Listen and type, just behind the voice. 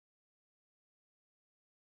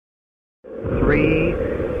3,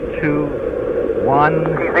 2, 1,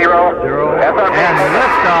 0, and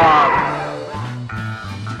liftoff.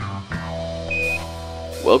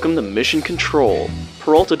 Welcome to Mission Control,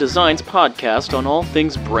 Peralta Design's podcast on all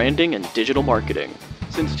things branding and digital marketing.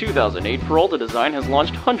 Since 2008, Peralta Design has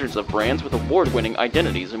launched hundreds of brands with award-winning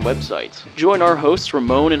identities and websites. Join our hosts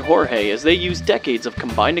Ramon and Jorge as they use decades of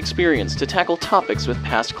combined experience to tackle topics with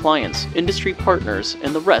past clients, industry partners,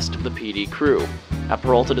 and the rest of the Ph.D. crew. At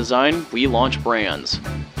Peralta Design, we launch brands.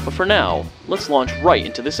 But for now, let's launch right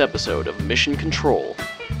into this episode of Mission Control.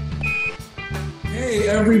 Hey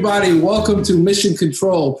everybody, welcome to Mission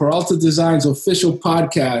Control, Peralta Design's official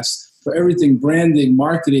podcast for everything branding,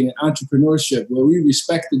 marketing, and entrepreneurship, where we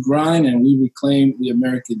respect the grind and we reclaim the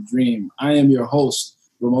American dream. I am your host,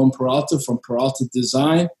 Ramon Peralta from Peralta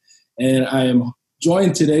Design, and I am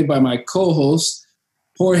joined today by my co-host,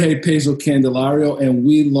 Jorge Pezo Candelario, and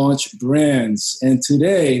we launch brands. And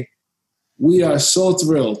today, we are so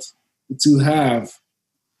thrilled to have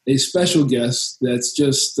a special guest that's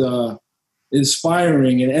just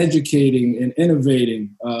inspiring and educating and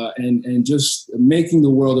innovating and just making the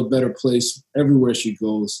world a better place everywhere she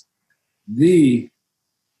goes. The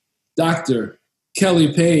Dr.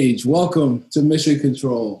 Kelly Page. Welcome to Mission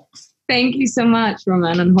Control. Thank you so much,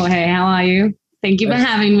 Ramon and Jorge. How are you? Thank you for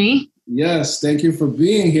having me. Yes, thank you for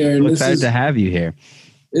being here. I'm excited to have you here.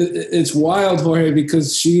 It's wild, Jorge,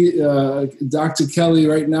 because Dr. Kelly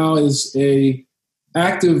right now is we're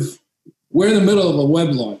in the middle of a web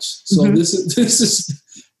launch. So this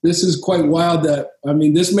is quite wild that, I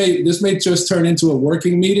mean, this may just turn into a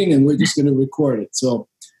working meeting and we're just going to record it. So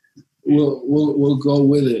we'll go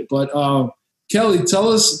with it. But Kelly, tell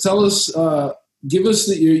us, give us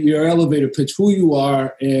your elevator pitch, who you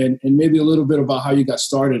are, and maybe a little bit about how you got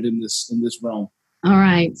started in this realm. All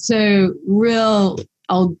right. So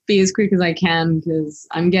I'll be as quick as I can because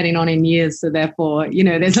I'm getting on in years. So therefore,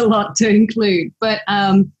 there's a lot to include. But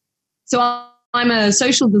so I'm a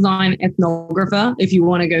social design ethnographer, if you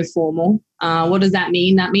want to go formal. What does that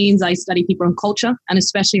mean? That means I study people and culture, and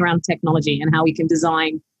especially around technology and how we can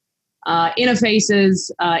design interfaces,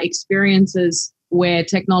 experiences where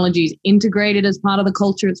technology is integrated as part of the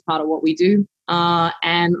culture. It's part of what we do.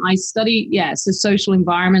 And I study, so social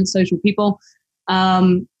environments, social people.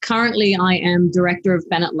 Currently, I am Director of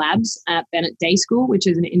Bennett Labs at Bennett Day School, which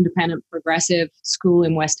is an independent progressive school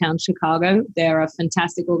in Westtown, Chicago. They're a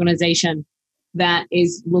fantastic organization that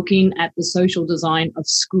is looking at the social design of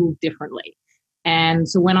school differently. And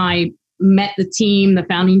so when I met the team, the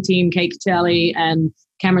founding team, Kate Ciccelli and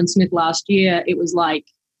Cameron Smith last year, it was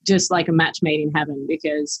just like a match made in heaven,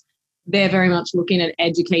 because they're very much looking at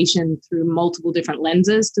education through multiple different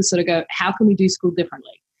lenses to sort of go, how can we do school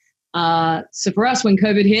differently? So for us, when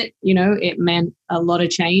COVID hit, it meant a lot of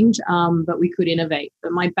change, but we could innovate.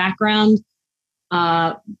 But my background,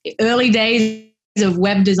 early days of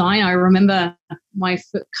web design, I remember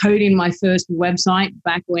coding my first website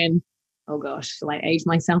back when, oh gosh, shall I age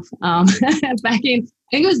myself? Back in, I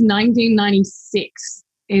think it was 1996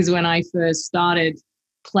 is when I first started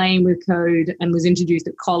playing with code and was introduced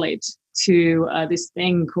at college to this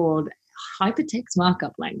thing called hypertext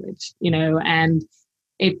markup language, and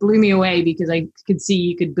it blew me away because I could see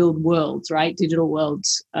you could build worlds, right? Digital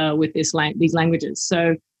worlds with these languages.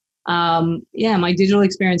 So, my digital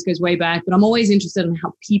experience goes way back, but I'm always interested in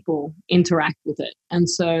how people interact with it. And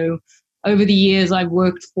so over the years, I've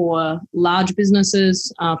worked for large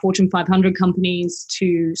businesses, Fortune 500 companies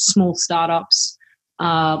to small startups.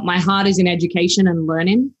 My heart is in education and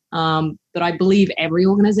learning, but I believe every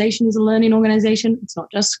organization is a learning organization. It's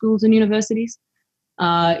not just schools and universities.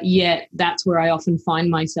 Yet that's where I often find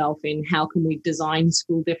myself in how can we design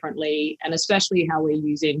school differently, and especially how we're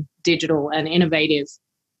using digital and innovative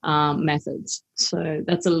methods. So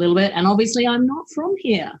that's a little bit, and obviously I'm not from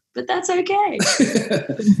here, but that's okay.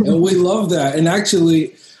 And we love that. And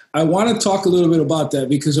actually, I want to talk a little bit about that,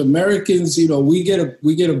 because Americans, we get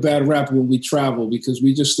a bad rap when we travel because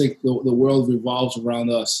we just think the world revolves around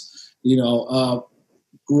us.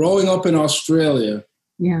 Growing up in Australia,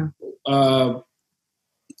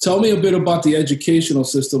 tell me a bit about the educational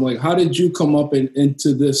system. Like, how did you come up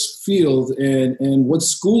into this field, and what's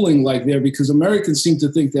schooling like there? Because Americans seem to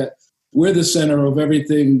think that we're the center of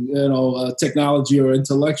everything, technology or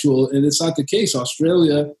intellectual, and it's not the case.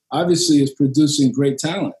 Australia obviously is producing great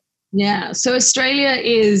talent. Yeah, so Australia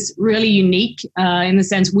is really unique in the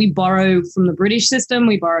sense we borrow from the British system,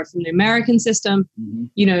 we borrow from the American system.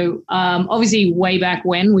 Obviously way back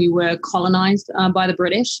when we were colonized by the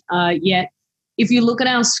British, yet if you look at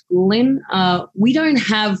our schooling, we don't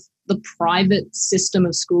have the private system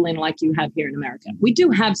of schooling like you have here in America. We do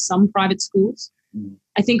have some private schools,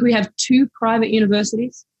 I think we have 2 private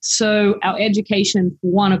universities. So our education,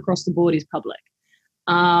 one across the board, is public.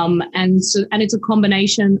 And it's a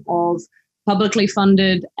combination of publicly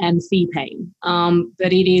funded and fee paying.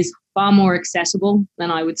 But it is far more accessible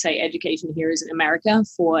than I would say education here is in America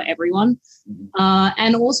for everyone.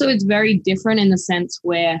 And also it's very different in the sense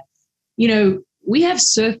where, we have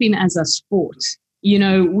surfing as a sport.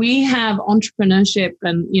 We have entrepreneurship,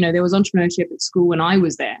 and, there was entrepreneurship at school when I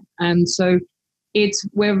was there. And so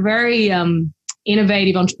we're very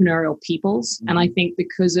innovative entrepreneurial peoples. And I think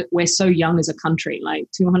because we're so young as a country, like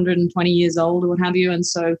 220 years old or what have you. And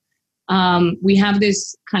so we have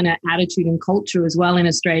this kind of attitude and culture as well in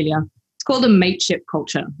Australia. It's called a mateship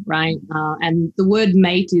culture, right? And the word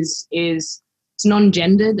mate is it's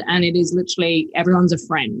non-gendered, and it is literally everyone's a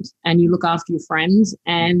friend, and you look after your friends,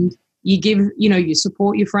 and you give, you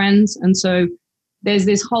support your friends. And so there's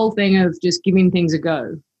this whole thing of just giving things a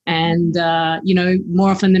go. And, more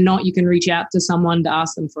often than not, you can reach out to someone to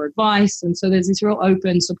ask them for advice. And so there's this real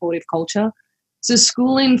open, supportive culture. So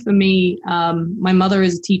schooling for me, my mother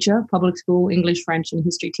is a teacher, public school, English, French, and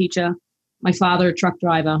history teacher. My father, a truck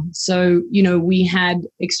driver. So, we had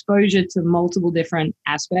exposure to multiple different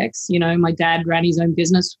aspects. My dad ran his own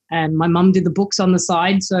business, and my mum did the books on the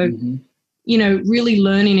side. So, really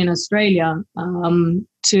learning in Australia,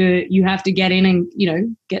 you have to get in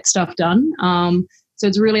and, get stuff done. So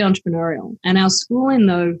it's really entrepreneurial. And our schooling,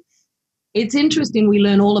 though, it's interesting. We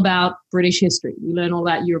learn all about British history. We learn all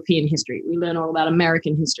about European history. We learn all about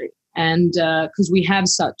American history. And because we have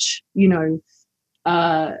such,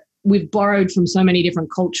 we've borrowed from so many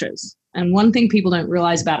different cultures. And one thing people don't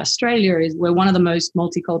realize about Australia is we're one of the most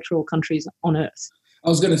multicultural countries on earth. I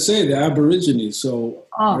was going to say the Aborigines. So,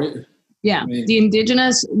 right? Yeah, the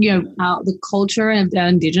indigenous, the culture of the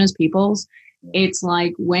indigenous peoples, it's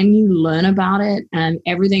like when you learn about it and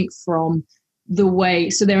everything from the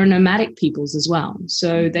way, so there are nomadic peoples as well.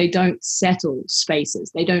 So they don't settle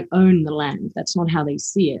spaces. They don't own the land. That's not how they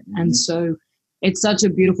see it. And so it's such a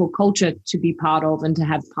beautiful culture to be part of and to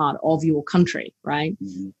have part of your country, right?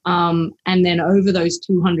 And then over those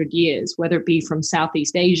 200 years, whether it be from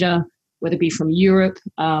Southeast Asia, whether it be from Europe,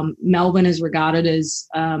 Melbourne is regarded as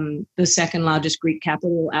the second largest Greek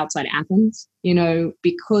capital outside Athens,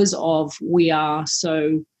 because of we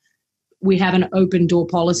have an open door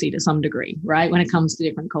policy to some degree, right, when it comes to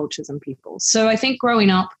different cultures and people. So I think growing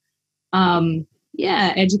up,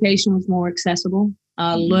 education was more accessible.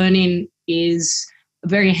 Learning is a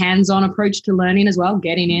very hands-on approach to learning as well,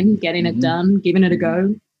 getting it done, giving it a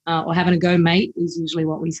go, or having a go mate is usually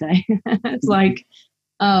what we say. It's like,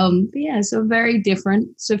 so very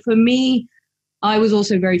different. So for me, I was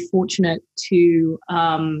also very fortunate to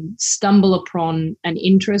stumble upon an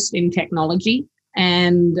interest in technology.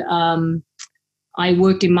 And I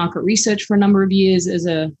worked in market research for a number of years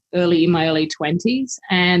in my early 20s.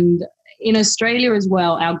 And in Australia as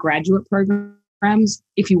well, our graduate programs,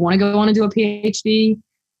 if you want to go on and do a PhD,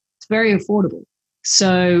 it's very affordable.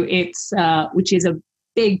 So it's, which is a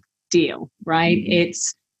big deal, right?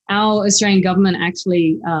 It's, our Australian government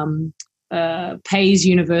actually pays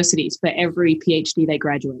universities for every PhD they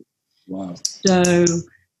graduate. Wow. So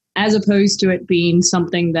as opposed to it being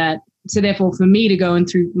something so therefore for me to go and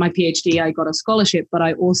through my PhD, I got a scholarship, but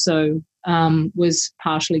I also was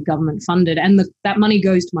partially government funded. And that money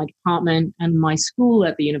goes to my department and my school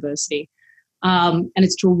at the university. And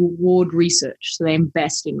it's to reward research. So they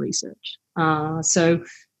invest in research. So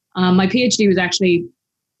my PhD was actually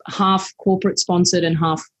half corporate sponsored and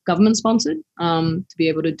half government sponsored to be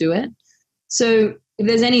able to do it. So if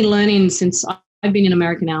there's any learning since I've been in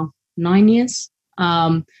America now 9 years,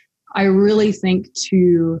 I really think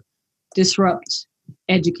to disrupt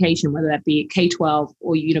education, whether that be K-12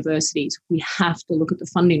 or universities, we have to look at the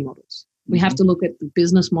funding models. We have to look at the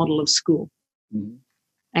business model of school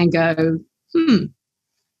and go,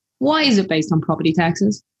 why is it based on property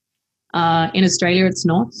taxes? In Australia, it's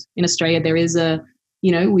not. In Australia, there is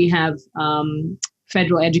we have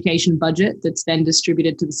federal education budget that's then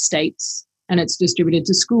distributed to the states, and it's distributed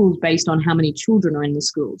to schools based on how many children are in the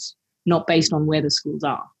schools, not based on where the schools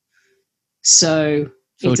are. So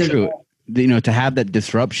it's true. To have that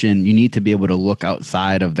disruption, you need to be able to look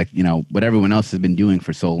outside of what everyone else has been doing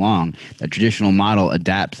for so long. The traditional model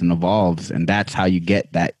adapts and evolves, and that's how you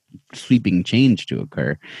get that sweeping change to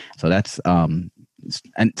occur. So that's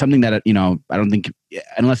and something that I don't think,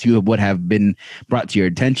 unless you would have been brought to your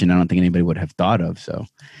attention, I don't think anybody would have thought of. So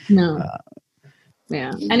no.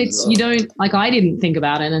 Yeah. And I didn't think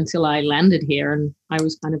about it until I landed here, and I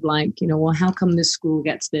was kind of like, well, how come this school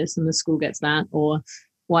gets this and this school gets that? Or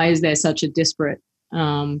why is there such a disparate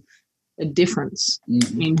a difference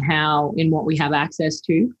in what we have access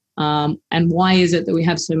to. And why is it that we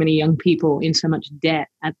have so many young people in so much debt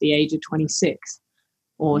at the age of 26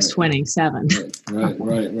 or 27?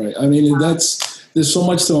 Right. I mean, there's so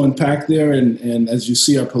much to unpack there. And as you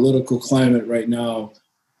see our political climate right now,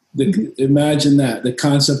 imagine that, the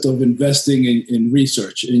concept of investing in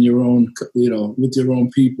research in your own, with your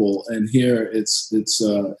own people. And here it's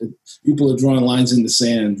people are drawing lines in the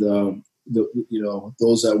sand.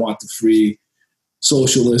 Those that want the free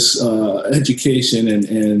socialist education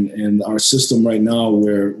and our system right now,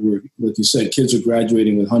 where we're, like you said, kids are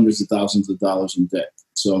graduating with hundreds of thousands of dollars in debt.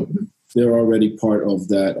 So they're already part of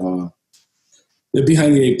that. They're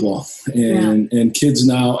behind the 8 ball, and kids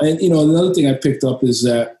now. And another thing I picked up is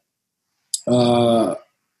that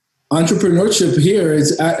entrepreneurship here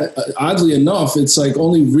is, oddly enough, it's like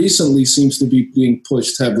only recently seems to be being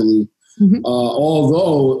pushed heavily.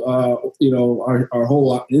 Although, our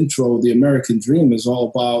whole intro, the American dream, is all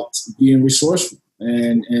about being resourceful.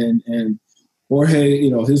 And Jorge,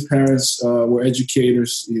 his parents were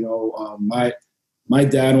educators. My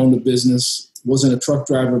dad owned a business, wasn't a truck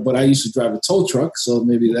driver, but I used to drive a tow truck. So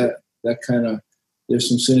maybe that kind of, there's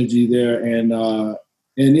some synergy there. And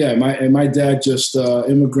my dad just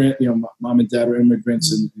immigrant. Mom and dad are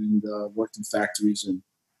immigrants and worked in factories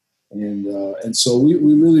and so we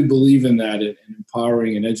really believe in that, and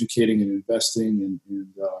empowering and educating and investing, and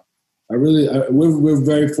we're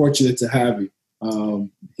very fortunate to have you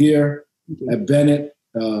here at Bennett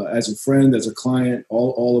as a friend, as a client,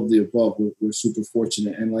 all of the above. We're super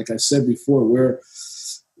fortunate, and like I said before,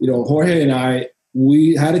 Jorge and I,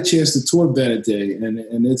 we had a chance to tour Bennett Day,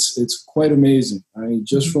 and it's quite amazing. I mean,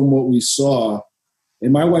 just from what we saw,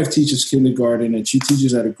 and my wife teaches kindergarten, and she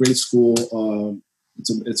teaches at a great school.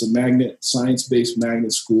 It's a science-based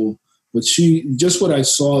magnet school. But just what I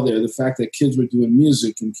saw there, the fact that kids were doing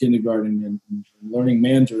music in kindergarten and learning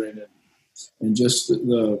Mandarin, and just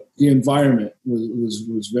the environment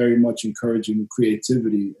was very much encouraging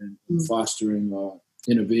creativity and fostering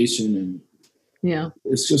innovation. And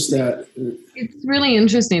it's just that. It's really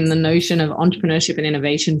interesting, the notion of entrepreneurship and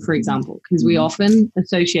innovation, for example, because we often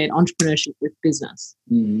associate entrepreneurship with business.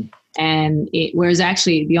 And whereas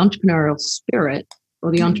actually the entrepreneurial spirit or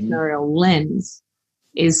the entrepreneurial lens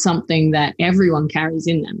is something that everyone carries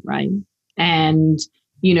in them, right? And,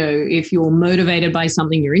 if you're motivated by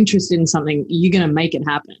something, you're interested in something, you're going to make it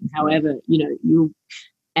happen. However,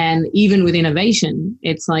 and even with innovation,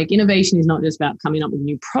 it's like innovation is not just about coming up with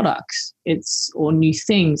new products, or new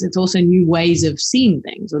things. It's also new ways of seeing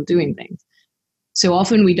things or doing things. So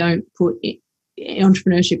often we don't put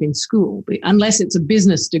entrepreneurship in school, unless it's a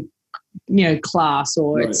business class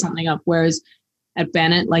or it's something up. Whereas at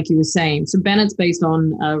Bennett, like you were saying, so Bennett's based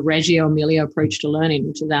on a Reggio Emilia approach to learning,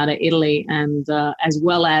 which is out of Italy, and as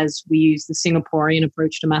well as we use the Singaporean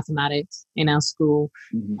approach to mathematics in our school.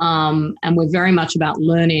 And we're very much about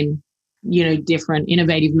learning, different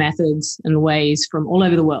innovative methods and ways from all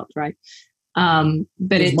over the world, right?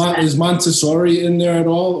 But is Montessori in there at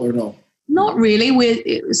all, or no? Not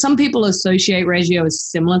really. Some people associate Reggio as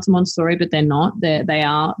similar to Montessori, but they're not. They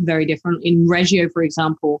are very different. In Reggio, for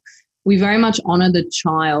example, we very much honor the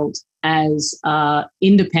child as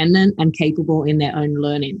independent and capable in their own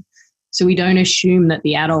learning. So we don't assume that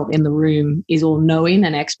the adult in the room is all knowing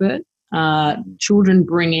and expert. Children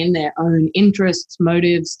bring in their own interests,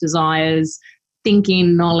 motives, desires,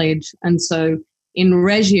 thinking, knowledge. And so in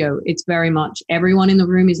Reggio, it's very much everyone in the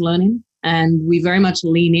room is learning. And we very much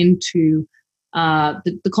lean into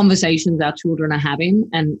the conversations our children are having,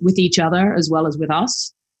 and with each other as well as with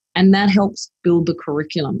us. And that helps build the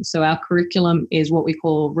curriculum. So our curriculum is what we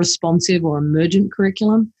call responsive or emergent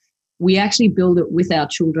curriculum. We actually build it with our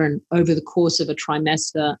children over the course of a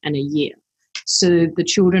trimester and a year. So the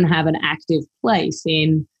children have an active place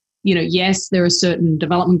in, yes, there are certain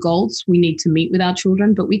development goals we need to meet with our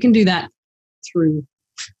children, but we can do that through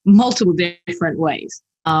multiple different ways,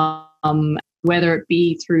 whether it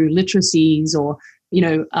be through literacies or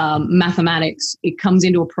mathematics. It comes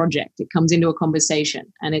into a project, it comes into a conversation,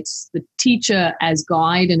 and it's the teacher as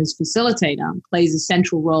guide and as facilitator plays a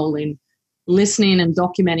central role in listening and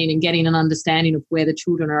documenting and getting an understanding of where the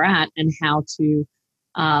children are at and how to,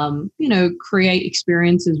 create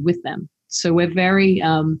experiences with them. So we're very,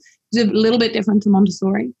 it's a little bit different to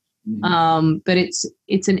Montessori, but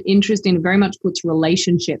it's an interesting, very much puts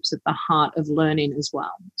relationships at the heart of learning as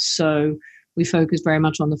well. So we focus very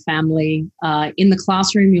much on the family. In the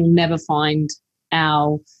classroom, you'll never find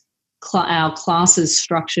our classes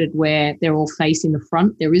structured where they're all facing the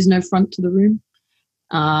front. There is no front to the room.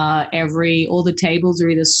 All the tables are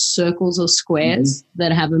either circles or squares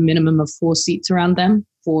that have a minimum of 4 seats around them.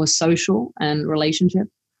 for social and relationship.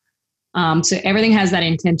 So everything has that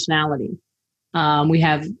intentionality. We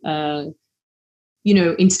have,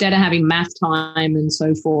 instead of having math time and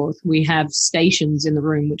so forth, we have stations in the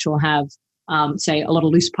room which will have, say, a lot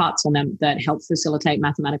of loose parts on them that help facilitate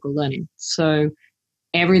mathematical learning. So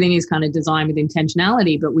everything is kind of designed with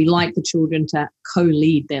intentionality, but we like the children to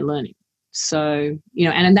co-lead their learning. So,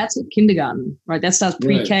 and that's at kindergarten, right? That starts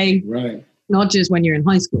pre-K, right. Not just when you're in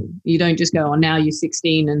high school. You don't just go, now you're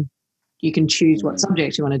 16 and you can choose what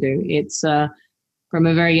subject you want to do. It's from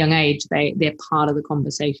a very young age, they're part of the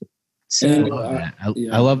conversation. So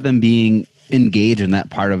I love them being engaged in that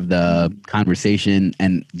part of the conversation,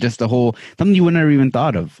 and just the whole, something you would never even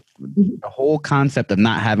thought of, the whole concept of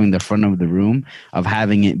not having the front of the room, of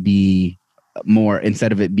having it be more,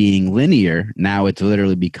 instead of it being linear, now it's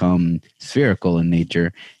literally become spherical in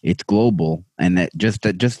nature. It's global, and that just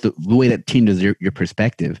the way that changes your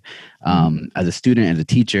perspective as a student, as a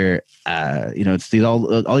teacher. It's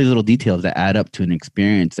all these little details that add up to an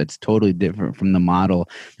experience that's totally different from the model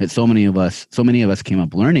that so many of us came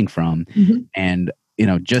up learning from. And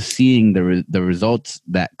just seeing the results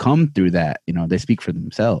that come through that, they speak for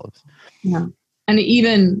themselves. Yeah. And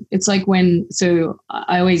even it's like so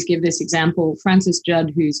I always give this example. Frances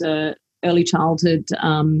Judd, who's a early childhood,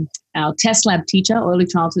 our test lab teacher, early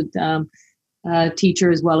childhood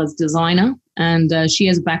teacher as well as designer, and she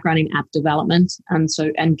has a background in app development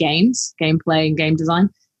and games, gameplay and game design.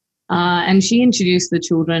 And she introduced the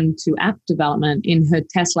children to app development in her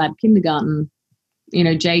test lab kindergarten,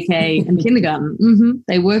 JK and kindergarten.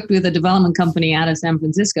 They worked with a development company out of San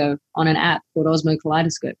Francisco on an app called Osmo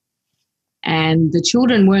Kaleidoscope. And the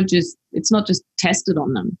children it's not just tested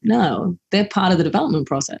on them. No, they're part of the development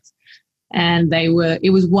process. And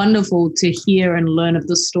it was wonderful to hear and learn of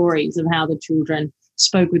the stories of how the children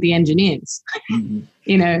spoke with the engineers, and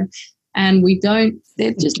they're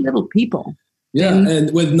just little people. Yeah.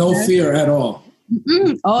 And with no fear at all.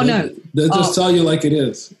 No. They'll just tell you like it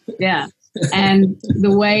is. Yeah. And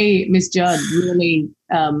the way Miss Judd really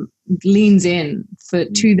leans in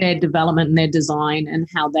to their development and their design and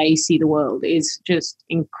how they see the world is just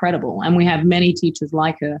incredible. And we have many teachers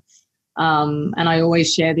like her. And I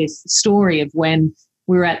always share this story of when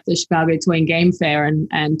we were at the Chicago Toy and Game Fair,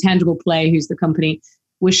 and Tangible Play, who's the company,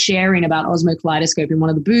 was sharing about Osmo Kaleidoscope in one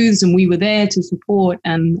of the booths, and we were there to support.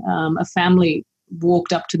 And a family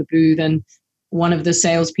walked up to the booth, and one of the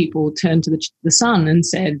salespeople turned to the son and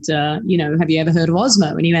said, have you ever heard of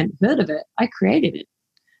Osmo? And he went, heard of it? I created it.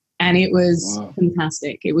 And it was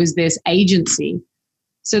fantastic. It was this agency.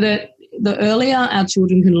 So that the earlier our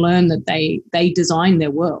children can learn that they design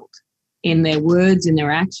their world in their words, in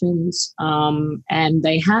their actions, and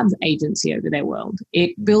they have agency over their world,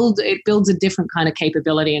 it builds a different kind of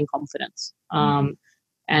capability and confidence.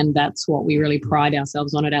 And that's what we really pride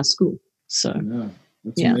ourselves on at our school. So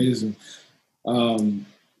that's amazing. One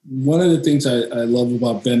of the things I love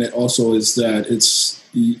about Bennett also is that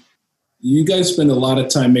you guys spend a lot of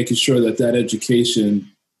time making sure that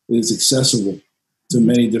education is accessible to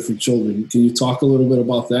many different children. Can you talk a little bit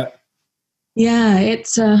about that? Yeah,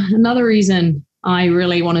 it's another reason I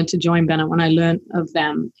really wanted to join Bennett when I learned of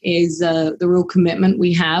them is the real commitment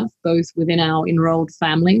we have both within our enrolled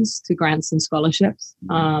families to grants and scholarships.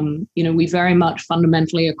 We very much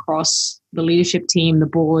fundamentally across the leadership team, the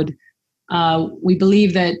board, we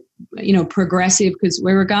believe that, progressive, because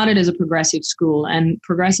we're regarded as a progressive school, and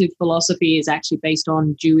progressive philosophy is actually based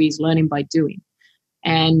on Dewey's learning by doing.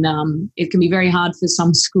 And it can be very hard for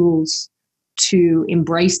some schools to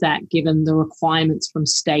embrace that given the requirements from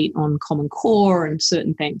state on Common Core and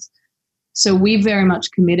certain things. So we're very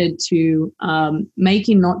much committed to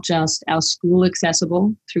making not just our school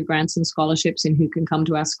accessible through grants and scholarships and who can come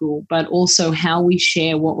to our school, but also how we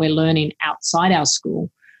share what we're learning outside our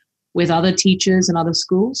school with other teachers and other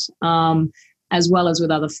schools, as well as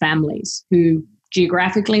with other families who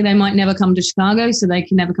geographically they might never come to Chicago, so they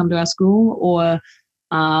can never come to our school, or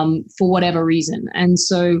for whatever reason. And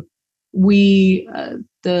so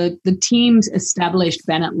the teams established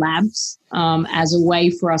Bennett Labs as a way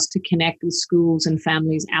for us to connect with schools and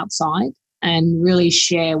families outside and really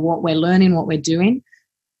share what we're learning, what we're doing.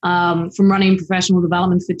 From running professional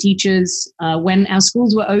development for teachers, when our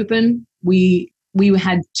schools were open, we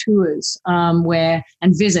had tours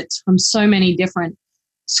and visits from so many different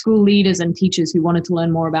school leaders and teachers who wanted to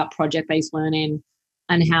learn more about project-based learning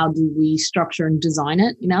and how do we structure and design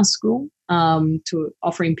it in our school, to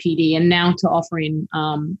offering PD and now to offering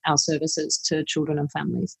our services to children and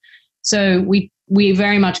families. So we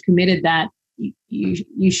very much committed that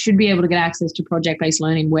you should be able to get access to project-based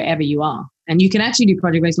learning wherever you are. And you can actually do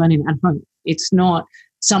project-based learning at home. It's not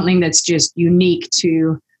something that's just unique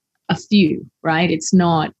to a few, right? It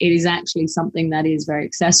is actually something that is very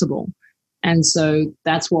accessible. And so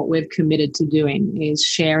that's what we've committed to doing, is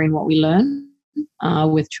sharing what we learn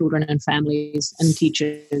with children and families and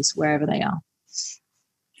teachers wherever they are.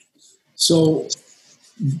 So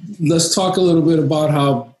let's talk a little bit about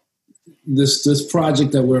how this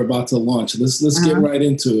project that we're about to launch. Let's get right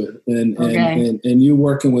into it. And you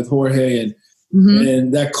working with Jorge and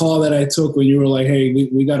that call that I took when you were like, hey,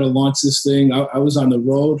 we got to launch this thing. I was on the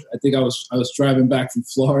road. I think I was driving back from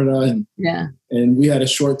Florida and we had a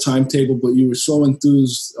short timetable, but you were so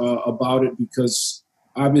enthused about it because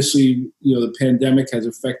obviously, the pandemic has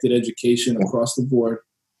affected education across the board.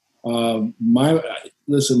 My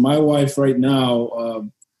wife right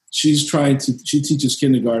now, she teaches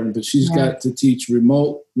kindergarten, but she's got to teach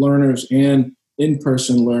remote learners and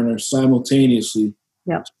in-person learners simultaneously.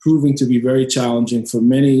 Yep. It's proving to be very challenging for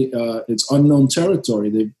many. It's unknown territory.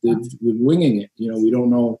 They've been winging it. We don't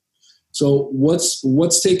know. So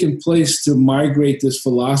what's taken place to migrate this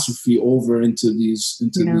philosophy over into these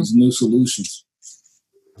new solutions?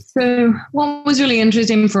 So what was really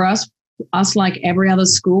interesting for us, like every other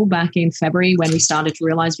school back in February when we started to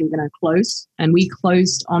realize we were going to close, and we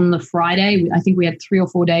closed on the Friday. I think we had 3 or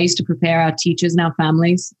 4 days to prepare our teachers and our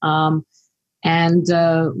families. And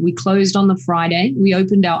we closed on the Friday. We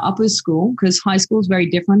opened our upper school because high school is very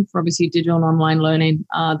different for obviously digital and online learning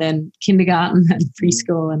than kindergarten and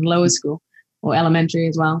preschool and lower school or elementary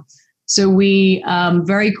as well. So we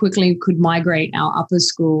very quickly could migrate our upper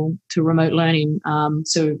school to remote learning.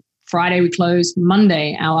 So Friday we closed.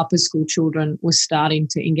 Monday, our upper school children were starting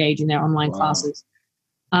to engage in their online classes.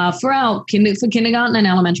 For kindergarten and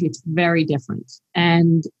elementary, it's very different.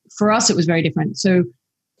 And for us, it was very different. So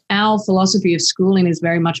our philosophy of schooling is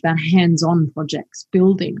very much about hands-on projects,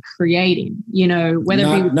 building, creating, whether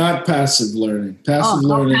it be not passive learning.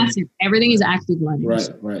 Not passive. Everything is active learning.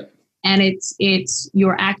 Right. And it's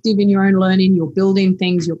you're active in your own learning, you're building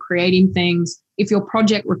things, you're creating things. If your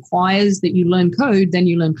project requires that you learn code, then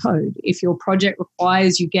you learn code. If your project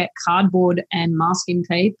requires you get cardboard and masking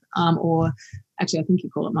tape, or actually I think you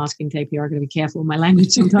call it masking tape here, I've got to be careful with my language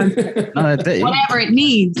sometimes. Whatever it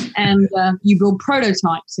needs, and you build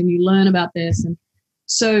prototypes and you learn about this. And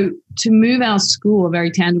so to move our school, a very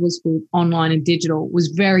tangible school, online and digital was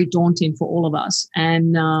very daunting for all of us.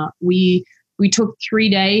 And we took 3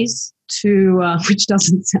 days to, which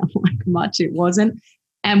doesn't sound like much, it wasn't.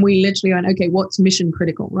 And we literally went, okay, what's mission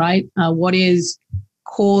critical, right? What is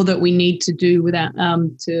core that we need to do with that,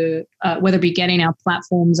 whether it be getting our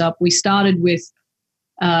platforms up. We started with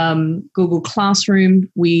Google Classroom.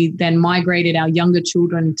 We then migrated our younger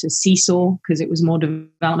children to Seesaw because it was more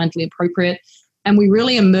developmentally appropriate. And we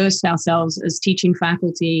really immersed ourselves as teaching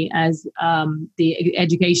faculty, as the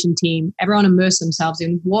education team. Everyone immersed themselves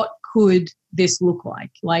in what could this look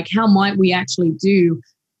like? Like, how might we actually do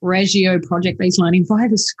Reggio project-based learning via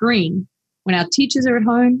the screen when our teachers are at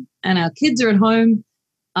home and our kids are at home?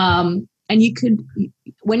 And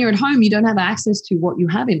when you're at home, you don't have access to what you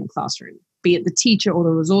have in the classroom, be it the teacher or the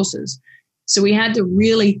resources. So we had to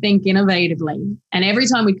really think innovatively. And every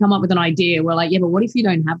time we come up with an idea, we're like, yeah, but what if you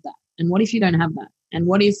don't have that? And what if you don't have that? And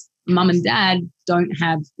what if mum and dad don't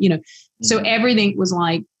have, So everything was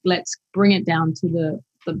like, let's bring it down to the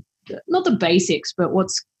not the basics, but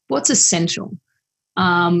what's essential.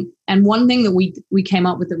 And one thing that we came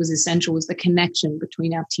up with that was essential was the connection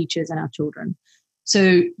between our teachers and our children.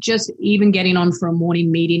 So just even getting on for a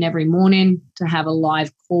morning meeting every morning to have a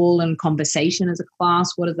live call and conversation as a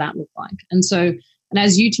class, what does that look like? And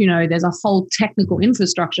as you two know, there's a whole technical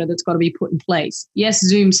infrastructure that's got to be put in place. Yes,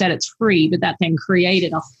 Zoom said it's free, but that then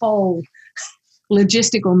created a whole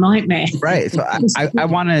logistical nightmare. Right. So I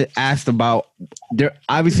want to ask about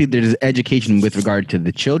obviously there's education with regard to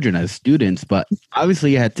the children as students, but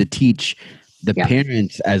obviously you had to teach the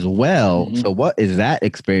parents as well. Mm-hmm. So what is that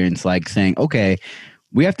experience like, saying, okay,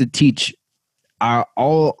 we have to teach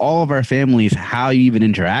all of our families how you even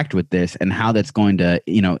interact with this and how that's going to,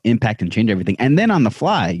 impact and change everything. And then on the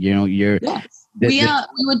fly, we were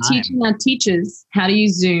teaching our teachers how to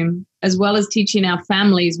use Zoom, as well as teaching our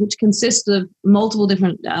families, which consist of multiple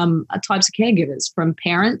different types of caregivers, from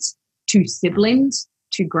parents to siblings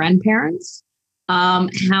to grandparents, and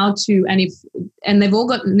they've all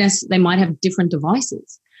got, they might have different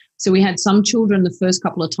devices. So we had some children the first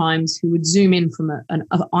couple of times who would Zoom in from an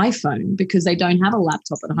iPhone because they don't have a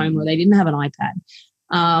laptop at home or they didn't have an iPad.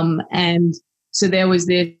 And so there was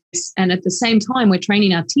this, and at the same time, we're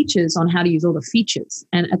training our teachers on how to use all the features.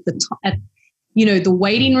 And the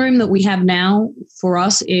waiting room that we have now for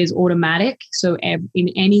us is automatic. So in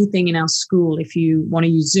anything in our school, if you want to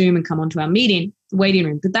use Zoom and come onto our meeting, waiting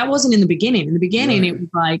room. But that wasn't in the beginning. In the beginning, It was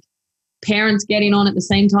like parents getting on at the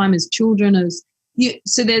same time as children.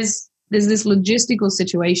 So there's this logistical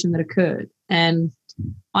situation that occurred. And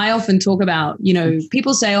I often talk about,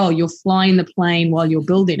 people say, oh, you're flying the plane while you're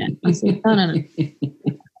building it. I say, no.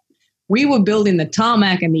 We were building the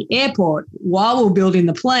tarmac and the airport while we're building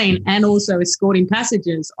the plane and also escorting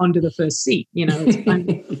passengers onto the first seat.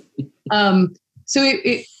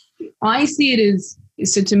 I see it as,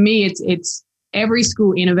 so to me, it's every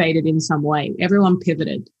school innovated in some way. Everyone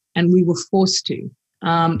pivoted and we were forced to.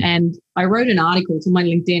 And I wrote an article to my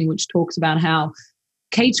LinkedIn, which talks about how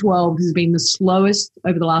K-12 has been the slowest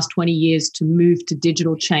over the last 20 years to move to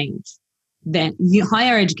digital change. Then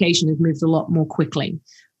higher education has moved a lot more quickly.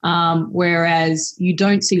 Whereas you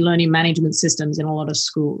don't see learning management systems in a lot of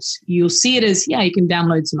schools. You'll see it as, you can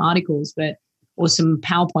download some articles, or some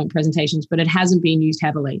PowerPoint presentations, but it hasn't been used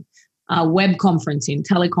heavily. Web conferencing,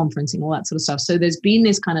 teleconferencing, all that sort of stuff. So there's been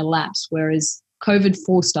this kind of lapse, whereas COVID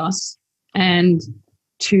forced us and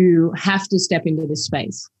to have to step into this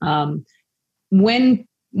space. When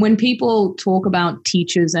people talk about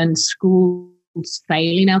teachers and schools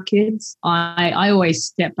failing our kids, I always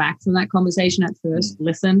step back from that conversation at first,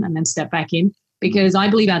 listen, and then step back in, because I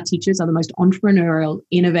believe our teachers are the most entrepreneurial,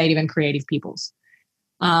 innovative, and creative peoples.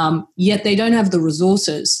 Yet they don't have the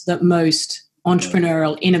resources that most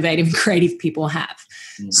entrepreneurial, innovative, and creative people have.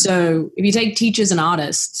 So if you take teachers and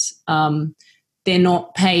artists, they're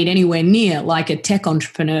not paid anywhere near like a tech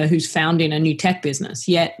entrepreneur who's founding a new tech business.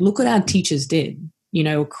 Yet look what our teachers did,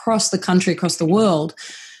 across the country, across the world.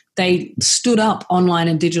 They stood up online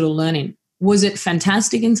and digital learning. Was it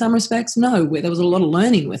fantastic in some respects? No, there was a lot of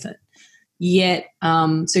learning with it. Yet,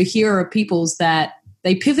 so here are peoples that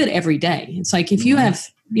they pivot every day. It's like if you have,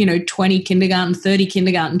 20 kindergarten, 30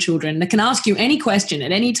 kindergarten children that can ask you any question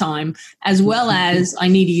at any time, as well as I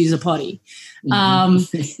need to use a potty.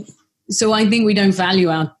 So I think we don't value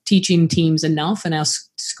our teaching teams enough and our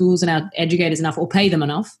schools and our educators enough, or pay them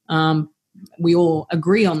enough. We all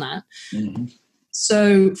agree on that.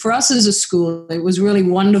 So for us as a school, it was really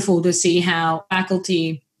wonderful to see how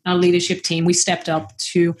faculty, our leadership team, we stepped up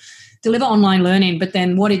to deliver online learning. But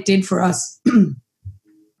then what it did for us,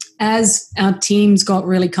 as our teams got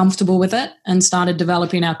really comfortable with it and started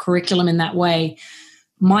developing our curriculum in that way,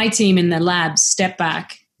 my team in the labs stepped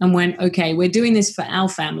back and went, okay, we're doing this for our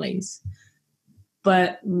families,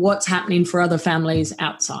 but what's happening for other families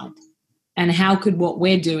outside? And how could what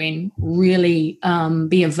we're doing really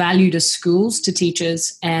be of value to schools, to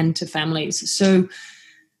teachers, and to families? So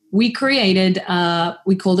we created,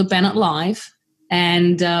 we called it Bennett Live,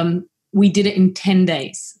 and we did it in 10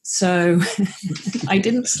 days. So I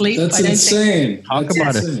didn't sleep. That's insane. Talk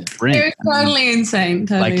about a sprint. It's totally insane.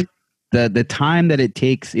 Totally. Like the time that it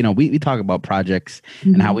takes, we talk about projects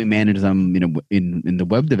and how we manage them, in the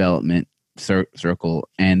web development circle,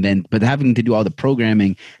 and then but having to do all the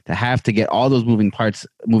programming, to get all those moving parts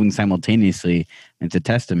moving simultaneously, it's a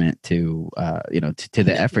testament to to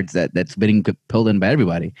the efforts that's being pulled in by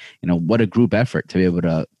everybody. What a group effort to be able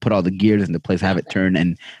to put all the gears into place, have it turn,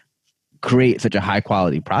 and create such a high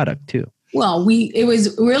quality product too. Well, it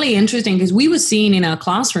was really interesting because we were seeing in our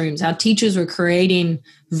classrooms, our teachers were creating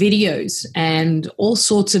videos and all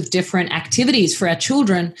sorts of different activities for our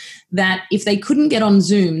children that if they couldn't get on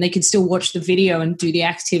Zoom, they could still watch the video and do the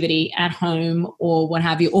activity at home or what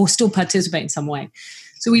have you, or still participate in some way.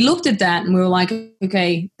 So we looked at that and we were like,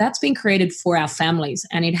 okay, that's been created for our families,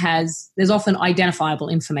 and there's often identifiable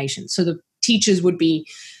information. So the teachers would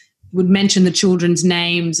mention the children's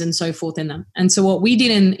names and so forth in them. And so what we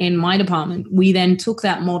did in my department, we then took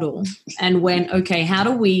that model and went, okay, how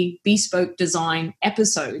do we bespoke design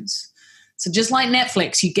episodes? So just like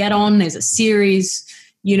Netflix, you get on, there's a series,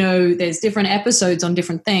 there's different episodes on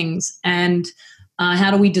different things. And how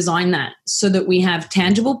do we design that so that we have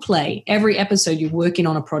tangible play? Every episode you're working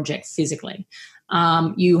on a project physically.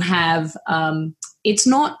 You have, it's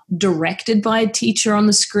not directed by a teacher on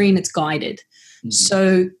the screen, it's guided.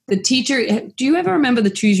 So the teacher, do you ever remember the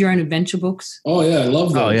Choose Your Own Adventure books? Oh yeah, I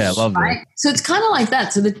love those. Oh yeah, I love them. Right? So it's kind of like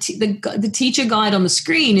that. So the teacher guide on the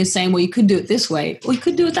screen is saying, well, you could do it this way, or you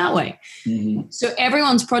could do it that way. So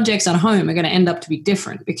everyone's projects at home are going to end up to be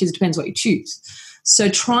different because it depends what you choose. So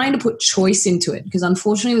trying to put choice into it, because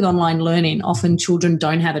unfortunately with online learning, often children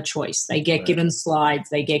don't have a choice. They get given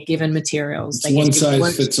slides, they get given materials. It's one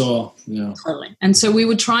size fits all. Yeah, totally. And so we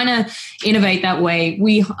were trying to innovate that way.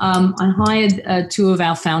 I hired two of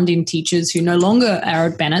our founding teachers who no longer are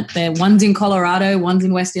at Bennett. One's in Colorado, one's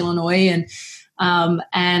in West Illinois, and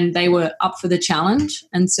and they were up for the challenge.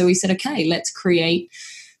 And so we said, okay,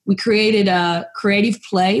 we created a creative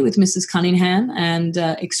play with Mrs. Cunningham and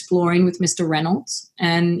exploring with Mr. Reynolds.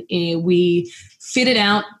 And we fitted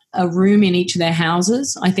out a room in each of their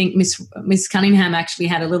houses. I think Miss Cunningham actually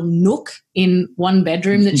had a little nook in one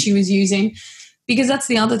bedroom that she was using, because that's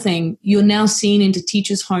the other thing. You're now seen into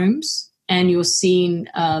teachers' homes, and you're seen,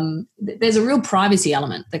 there's a real privacy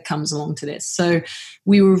element that comes along to this. So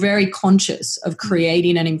we were very conscious of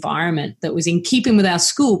creating an environment that was in keeping with our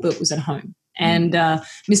school, but was at home. And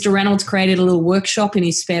Mr. Reynolds created a little workshop in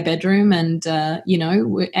his spare bedroom, and, and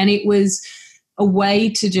it was a way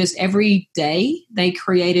to just every day they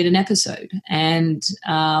created an episode, and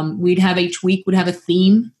we'd have each week would have a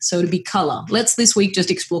theme. So it'd be color. Let's this week just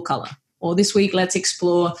explore color, or this week let's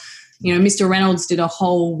explore, Mr. Reynolds did a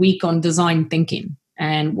whole week on design thinking.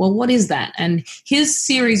 And well, what is that? And his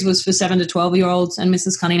series was for 7 to 12-year-olds, and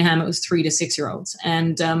Mrs. Cunningham, it was 3 to 6-year-olds.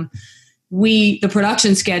 And the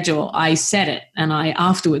production schedule, I said it, and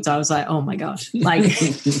afterwards I was like, oh my gosh, like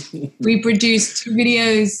we produced two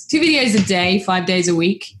videos a day, 5 days a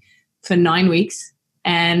week for 9 weeks.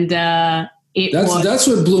 And that's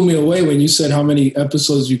what blew me away when you said how many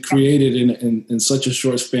episodes you created in such a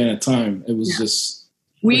short span of time. It was just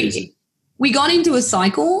crazy. We got into a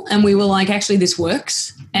cycle, and we were like, actually, this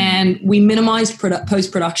works. And we minimized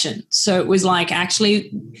post-production. So it was like,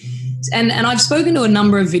 actually, and I've spoken to a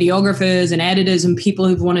number of videographers and editors and people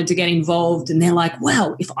who've wanted to get involved. And they're like,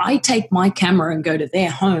 well, if I take my camera and go to their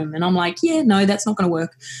home, and I'm like, yeah, no, that's not going to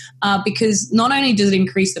work. Because not only does it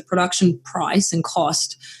increase the production price and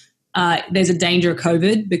cost, there's a danger of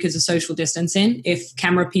COVID because of social distancing if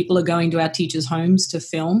camera people are going to our teachers' homes to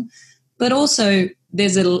film. But also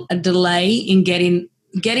there's a delay in getting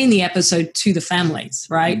the episode to the families,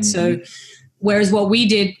 right? Mm-hmm. So whereas what we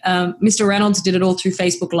did, Mr. Reynolds did it all through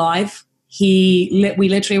Facebook Live. We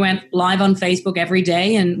literally went live on Facebook every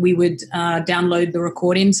day, and we would download the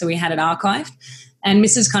recording, so we had it archived. And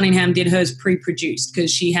Mrs. Cunningham did hers pre-produced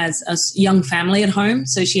because she has a young family at home,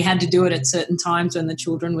 so she had to do it at certain times when the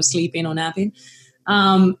children were sleeping or napping.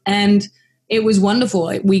 And it was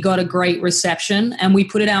wonderful. We got a great reception, and we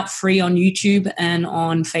put it out free on YouTube and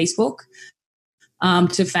on Facebook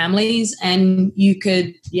to families. And you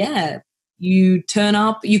could, you turn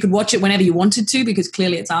up. You could watch it whenever you wanted to because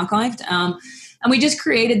clearly it's archived. And we just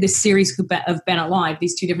created this series of Bennett Live,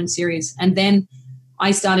 these 2 different series. And then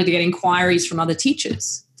I started to get inquiries from other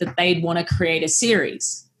teachers that they'd want to create a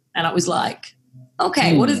series. And it was like,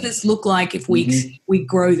 okay, what does this look like if we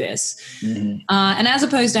grow this? Mm-hmm. And as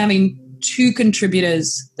opposed to having 2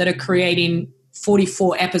 contributors that are creating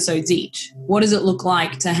 44 episodes each, what does it look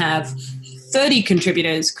like to have 30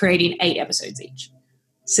 contributors creating 8 episodes each?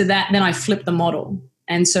 So that then I flipped the model.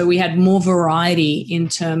 And so we had more variety in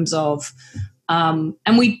terms of, and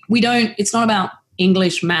we don't, it's not about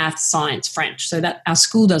English, math, science, French. So that our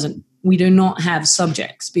school we do not have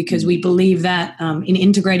subjects because we believe that in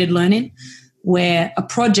integrated learning, where a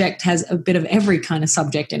project has a bit of every kind of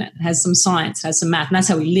subject in it. It has some science, has some math, and that's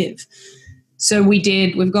how we live. So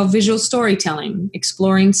we've got visual storytelling,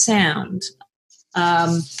 exploring sound,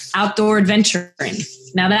 outdoor adventuring.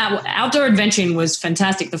 Now that outdoor adventuring was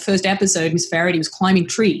fantastic. The first episode, Miss Faraday was climbing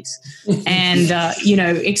trees and,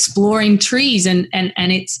 exploring trees and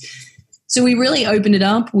it's, so we really opened it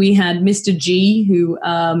up. We had Mr. G who,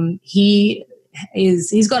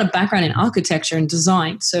 he's got a background in architecture and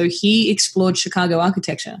design. So he explored Chicago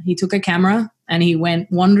architecture. He took a camera and he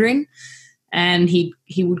went wandering, and he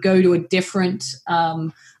would go to a different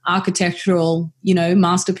architectural,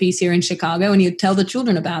 masterpiece here in Chicago, and he'd tell the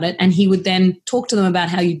children about it, and he would then talk to them about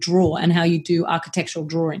how you draw and how you do architectural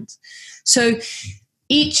drawings. So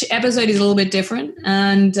each episode is a little bit different,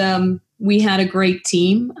 and we had a great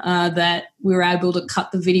team that we were able to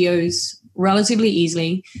cut the videos relatively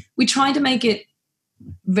easily. We tried to make it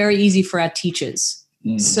very easy for our teachers.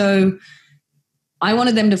 So I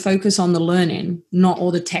wanted them to focus on the learning, not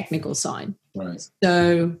all the technical side. Right.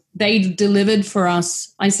 So they delivered for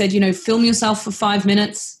us. I said, film yourself for 5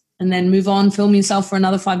 minutes and then move on, film yourself for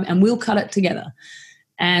another 5, and we'll cut it together.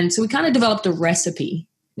 And so we kind of developed a recipe.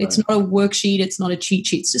 Right. It's not a worksheet. It's not a cheat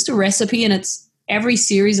sheet. It's just a recipe, and it's every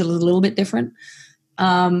series is a little bit different.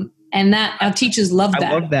 And that our teachers love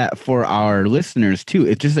that. I love that for our listeners too.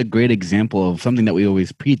 It's just a great example of something that we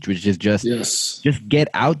always preach, which is just get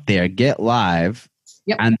out there, get live.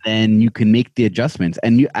 Yep. And then you can make the adjustments.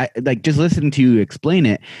 And just listening to you explain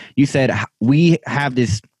it, you said we have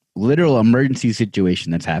this literal emergency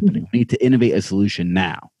situation that's happening. Mm-hmm. We need to innovate a solution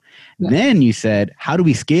now. Yeah. Then you said, how do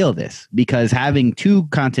we scale this? Because having 2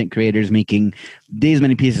 content creators making these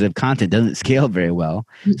many pieces of content doesn't scale very well.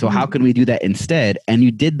 So how can we do that instead? And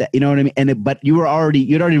you did that, you know what I mean? But you'd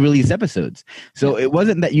already released episodes. So it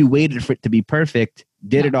wasn't that you waited for it to be perfect,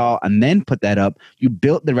 did it all, and then put that up. You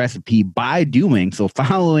built the recipe by doing, so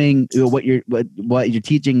following what you're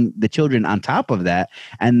teaching the children on top of that.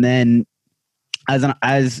 And then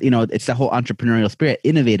as you know, it's the whole entrepreneurial spirit,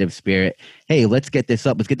 innovative spirit. Hey, let's get this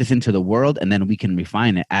up. Let's get this into the world, and then we can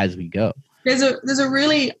refine it as we go. There's a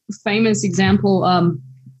really famous example,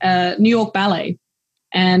 New York Ballet.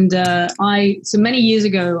 And so many years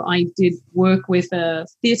ago, I did work with a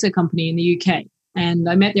theatre company in the UK. And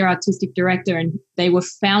I met their artistic director, and they were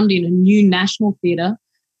founding a new national theatre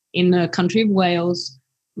in the country of Wales.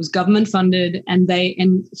 It was government funded. I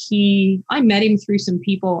met him through some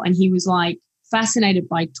people, and he was like fascinated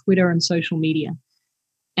by Twitter and social media.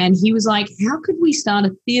 And he was like, how could we start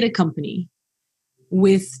a theatre company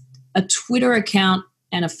with a Twitter account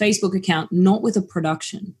and a Facebook account, not with a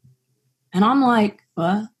production? And I'm like,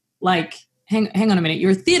 what? Like, hang on a minute.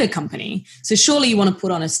 You're a theatre company, so surely you want to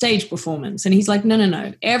put on a stage performance. And he's like,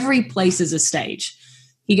 no. Every place is a stage.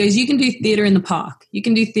 He goes, you can do theatre in the park. You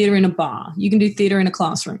can do theatre in a bar. You can do theatre in a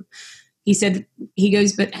classroom. He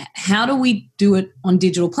goes, but how do we do it on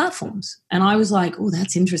digital platforms? And I was like, oh,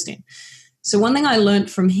 that's interesting. So one thing I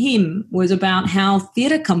learned from him was about how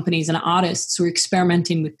theatre companies and artists were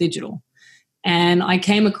experimenting with digital. And I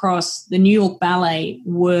came across the New York Ballet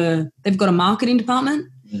they've got a marketing department.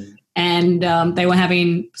 And they were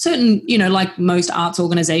having certain, like most arts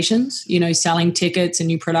organizations, selling tickets and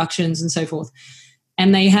new productions and so forth.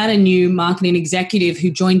 And they had a new marketing executive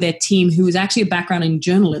who joined their team who was actually a background in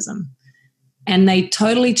journalism. And they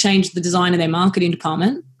totally changed the design of their marketing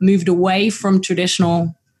department, moved away from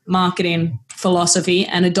traditional marketing philosophy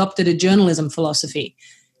and adopted a journalism philosophy.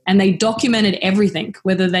 And they documented everything,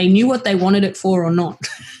 whether they knew what they wanted it for or not.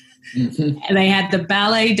 And they had the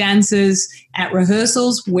ballet dancers at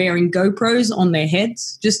rehearsals wearing GoPros on their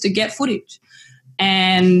heads just to get footage.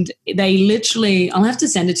 And they literally, I'll have to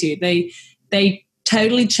send it to you. They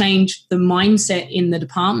totally changed the mindset in the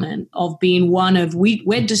department of being one of,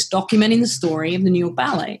 we're just documenting the story of the New York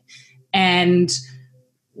Ballet and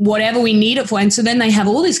whatever we need it for. And so then they have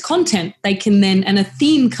all this content they can then, and a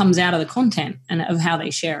theme comes out of the content and of how they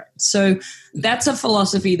share it. So that's a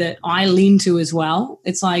philosophy that I lean to as well.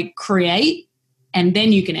 It's like create and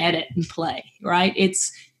then you can edit and play, right?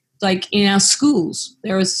 It's like in our schools,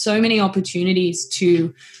 there are so many opportunities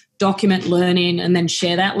to document learning and then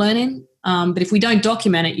share that learning. But if we don't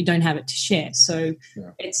document it, you don't have it to share. So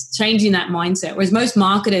it's changing that mindset. Whereas most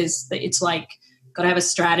marketers, it's like, got to have a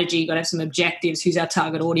strategy, got to have some objectives, who's our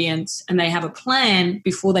target audience, and they have a plan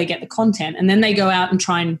before they get the content. And then they go out and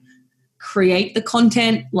try and create the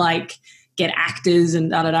content, like get actors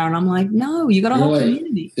and da-da-da. And I'm like, no, you got a whole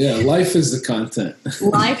community. Yeah, life is the content.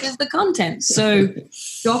 Life is the content. So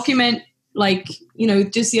document, like,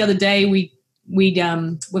 just the other day we've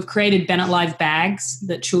created Bennett Labs bags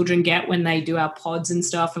that children get when they do our pods and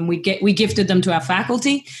stuff. And we gifted them to our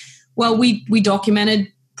faculty. Well, we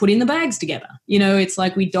documented putting the bags together. It's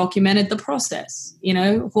like we documented the process.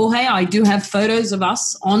 Jorge, I do have photos of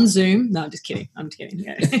us on Zoom. No, just kidding. I'm kidding.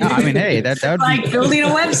 Yeah. No, I mean, hey, that would like be building a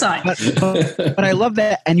website. But I love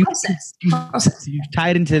that, and you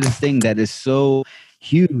tied into this thing that is so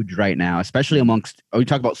huge right now, especially amongst. We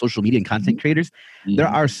talk about social media and content creators. There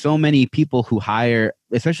are so many people who hire,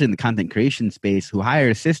 especially in the content creation space, who hire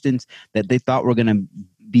assistants that they thought were going to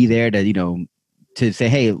be there to to say,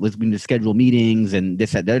 hey, we need to schedule meetings and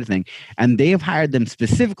this, that, the other thing. And they have hired them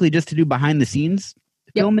specifically just to do behind the scenes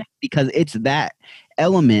filming, because it's that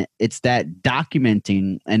element, it's that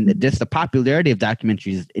documenting and just the popularity of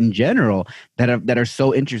documentaries in general that are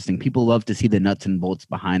so interesting. People love to see the nuts and bolts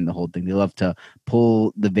behind the whole thing. They love to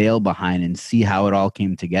pull the veil behind and see how it all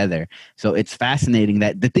came together. So it's fascinating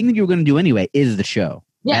that the thing that you were going to do anyway is the show.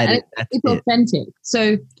 Yeah, it's authentic.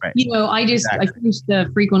 So, I finished the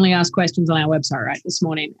frequently asked questions on our website, this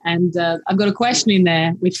morning. And I've got a question in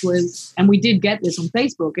there, which was, and we did get this on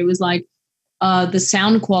Facebook. It was like, the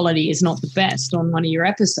sound quality is not the best on one of your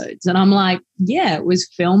episodes. And I'm like, yeah, it was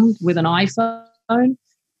filmed with an iPhone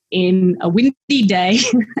in a windy day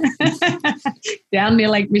down near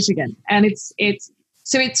Lake Michigan. And it's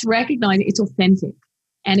recognizing it's authentic.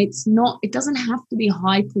 And it doesn't have to be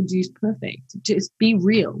high produced perfect. Just be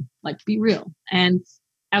real, be real. And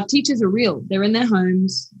our teachers are real. They're in their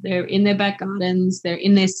homes, they're in their back gardens, they're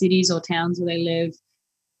in their cities or towns where they live,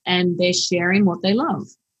 and they're sharing what they love.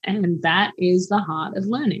 And that is the heart of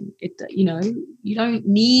learning. You don't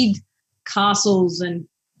need castles and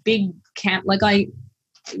big camp.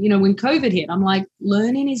 when COVID hit, I'm like,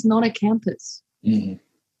 learning is not a campus. Mm-hmm.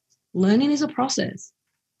 Learning is a process.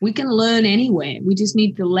 We can learn anywhere. We just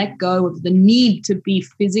need to let go of the need to be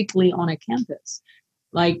physically on a campus.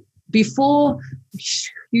 Like before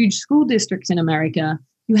huge school districts in America,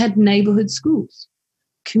 you had neighborhood schools,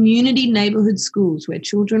 community neighborhood schools where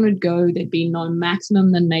children would go. There'd be no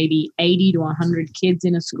maximum than maybe 80 to 100 kids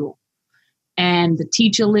in a school. And the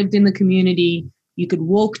teacher lived in the community. You could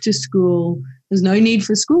walk to school. There's no need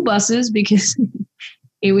for school buses because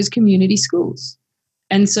it was community schools.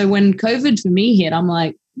 And so when COVID for me hit, I'm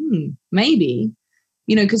like, maybe,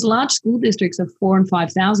 because large school districts of 4,000 and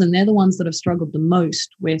 5,000, they're the ones that have struggled the most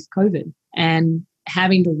with COVID and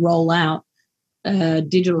having to roll out a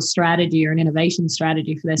digital strategy or an innovation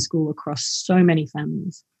strategy for their school across so many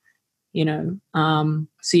families, So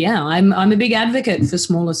yeah, I'm a big advocate for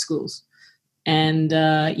smaller schools. And,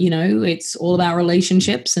 it's all about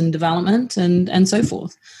relationships and development and so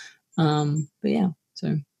forth.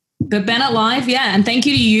 But Bennett Live, yeah, and thank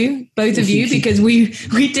you to you, both of you, because we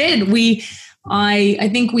did. I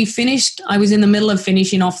think we finished, I was in the middle of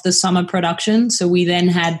finishing off the summer production, so we then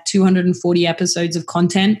had 240 episodes of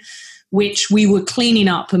content, which we were cleaning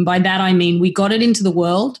up. And by that I mean we got it into the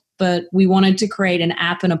world, but we wanted to create an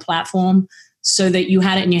app and a platform so that you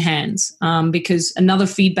had it in your hands. Because another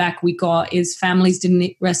feedback we got is families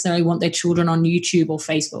didn't necessarily want their children on YouTube or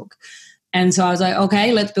Facebook. And so I was like,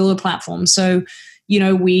 okay, let's build a platform. So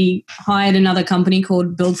we hired another company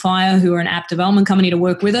called BuildFire, who are an app development company, to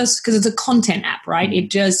work with us because it's a content app, right? It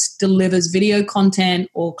just delivers video content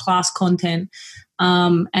or class content.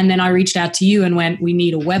 And then I reached out to you and went, we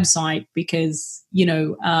need a website because,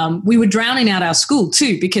 we were drowning out our school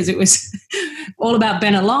too, because it was all about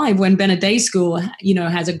Bennett Live when Bennett Day School,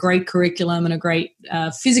 has a great curriculum and a great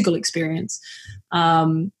physical experience.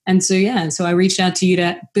 So I reached out to you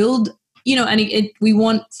to build we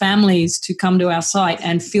want families to come to our site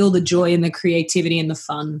and feel the joy and the creativity and the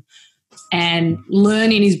fun, and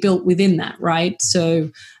learning is built within that, right?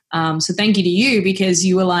 So thank you to you, because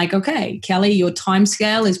you were like, okay, Kelly, your time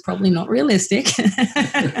scale is probably not realistic.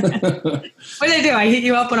 What did I do? I hit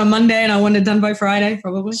you up on a Monday and I want it done by Friday,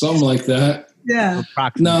 probably. Something like that. Yeah.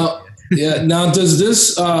 Now, does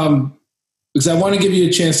this, because I want to give you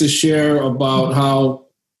a chance to share about how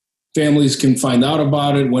families can find out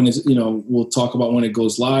about it when we'll talk about when it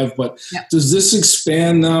goes live, but does this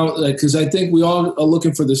expand now? Because I think we all are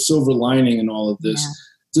looking for the silver lining in all of this.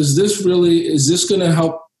 Yeah. Is this going to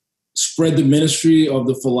help spread the ministry of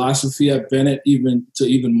the philosophy at Bennett to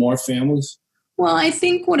even more families? Well, I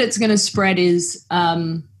think what it's going to spread is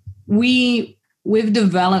we've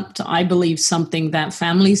developed, I believe, something that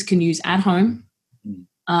families can use at home.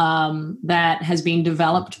 That has been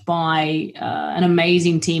developed by an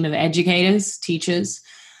amazing team of educators, teachers,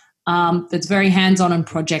 that's very hands-on and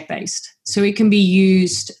project-based. So it can be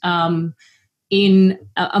used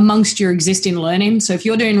amongst your existing learning. So if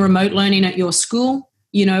you're doing remote learning at your school,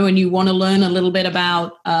 and you want to learn a little bit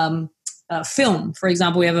about film, for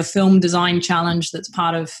example, we have a film design challenge that's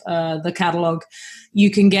part of the catalog. You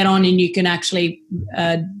can get on and you can actually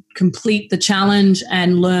complete the challenge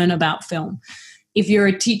and learn about film. If you're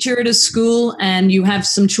a teacher at a school and you have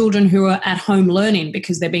some children who are at home learning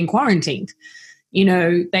because they're being quarantined,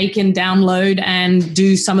 they can download and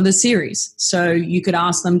do some of the series. So you could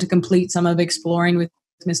ask them to complete some of Exploring with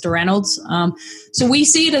Mr. Reynolds. So we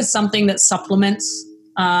see it as something that supplements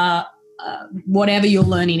whatever your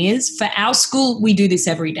learning is. For our school, we do this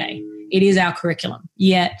every day. It is our curriculum.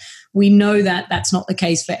 Yet we know that that's not the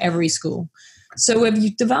case for every school. So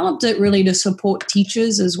we've developed it really to support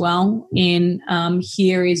teachers as well.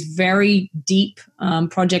 Here is very deep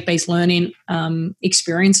project-based learning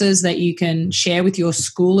experiences that you can share with your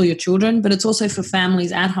school or your children, but it's also for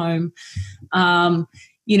families at home,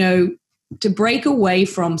 to break away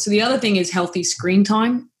from. So the other thing is healthy screen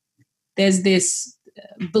time. There's this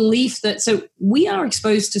belief that, so we are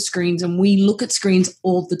exposed to screens and we look at screens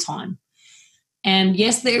all the time. And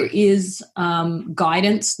yes, there is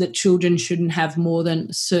guidance that children shouldn't have more than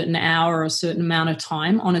a certain hour or a certain amount of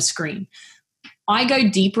time on a screen. I go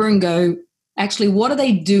deeper and go, actually, what are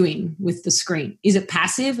they doing with the screen? Is it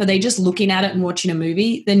passive? Are they just looking at it and watching a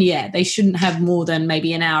movie? Then yeah, they shouldn't have more than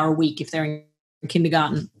maybe an hour a week if they're in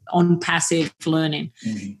kindergarten on passive learning.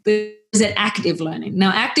 Mm-hmm. But is it active learning?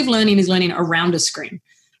 Now, active learning is learning around a screen.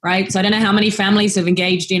 Right. So I don't know how many families have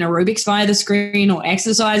engaged in aerobics via the screen or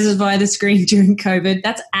exercises via the screen during COVID.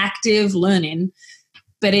 That's active learning,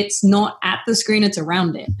 but it's not at the screen, it's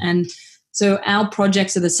around it. And so our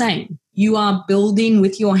projects are the same. You are building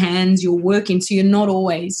with your hands, you're working, so you're not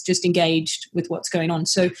always just engaged with what's going on.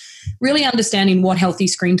 So really understanding what healthy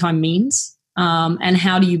screen time means and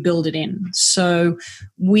how do you build it in? So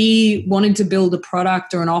we wanted to build a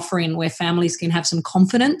product or an offering where families can have some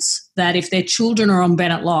confidence that if their children are on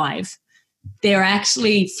Bennett Live, they're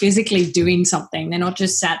actually physically doing something. They're not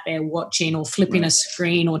just sat there watching or flipping a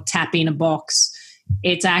screen or tapping a box.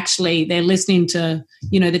 It's actually they're listening to,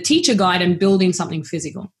 the teacher guide and building something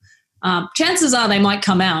physical. Chances are they might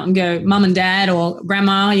come out and go, Mum and Dad or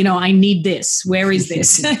Grandma, I need this. Where is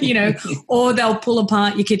this? Or they'll pull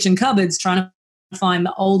apart your kitchen cupboards trying to find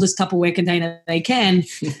the oldest Tupperware container they can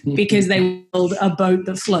because they build a boat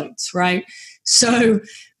that floats, right? So,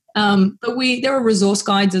 but there are resource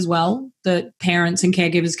guides as well that parents and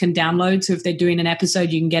caregivers can download. So if they're doing an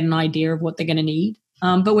episode, you can get an idea of what they're going to need.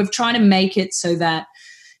 But we've tried to make it so that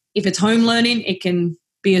if it's home learning, it can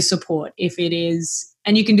be a support. If it is,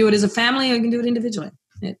 and you can do it as a family or you can do it individually.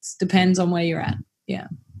 It depends on where you're at. Yeah.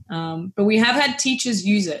 But we have had teachers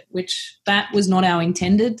use it, which that was not our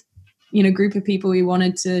intended, group of people we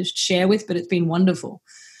wanted to share with, but it's been wonderful.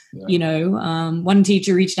 Yeah. One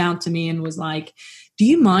teacher reached out to me and was like, do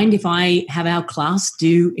you mind if I have our class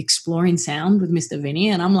do exploring sound with Mr. Vinny?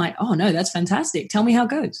 And I'm like, oh no, that's fantastic. Tell me how it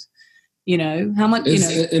goes. How much,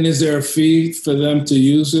 And is there a fee for them to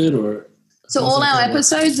use it or? So all our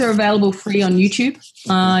episodes are available free on YouTube.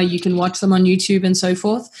 You can watch them on YouTube and so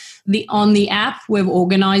forth. On the app, we've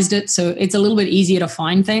organized it so it's a little bit easier to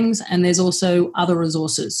find things, and there's also other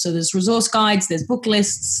resources. So there's resource guides, there's book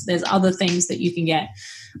lists, there's other things that you can get.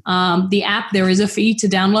 The app, there is a fee to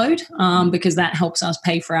download because that helps us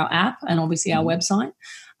pay for our app and obviously our website.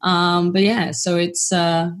 But yeah, so it's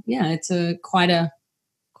I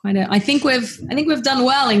think we've done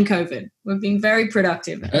well in COVID. We've been very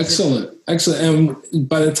productive. Excellent. And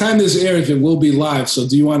by the time this airs, it will be live. So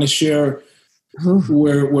do you want to share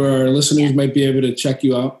where our listeners might be able to check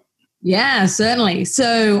you out? Yeah, certainly.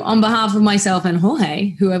 So on behalf of myself and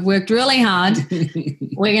Jorge, who have worked really hard,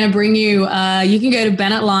 we're going to bring you, you can go to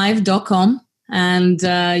bennettlive.com and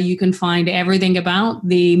you can find everything about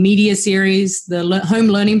the media series, the home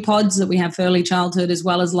learning pods that we have for early childhood, as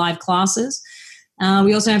well as live classes.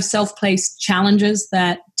 We also have self-paced challenges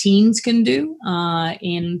that teens can do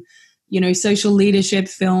in, social leadership,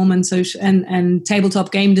 film, and and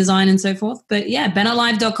tabletop game design and so forth. But yeah,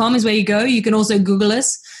 bennettlive.com is where you go. You can also Google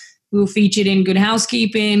us. We'll feature in Good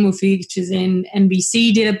Housekeeping. We'll feature in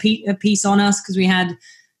NBC did a piece on us because we had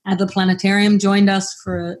at the planetarium joined us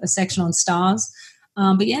for a section on stars.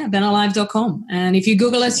 But yeah, bennettlive.com. And if you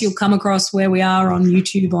Google us, you'll come across where we are on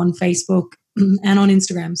YouTube, on Facebook, and on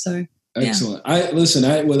Instagram. So. Excellent.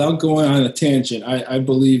 Yeah. Without going on a tangent, I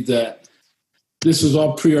believe that this was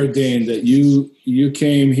all preordained, that you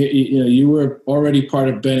came here, you were already part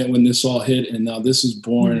of Bennett when this all hit, and now this is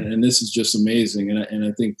born, and this is just amazing. And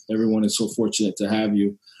I think everyone is so fortunate to have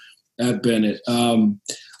you at Bennett.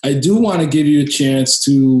 I do want to give you a chance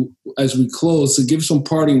to, as we close, to give some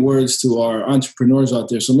parting words to our entrepreneurs out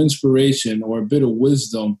there, some inspiration or a bit of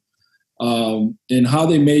wisdom and how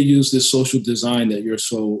they may use this social design that you're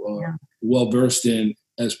so well versed in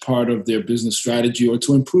as part of their business strategy or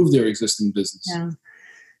to improve their existing business. Yeah.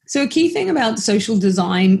 So a key thing about social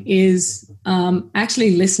design is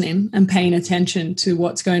actually listening and paying attention to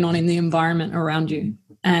what's going on in the environment around you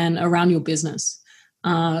and around your business.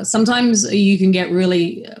 Sometimes you can get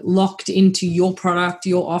really locked into your product,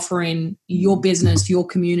 your offering, your business, your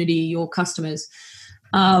community, your customers.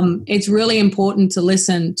 It's really important to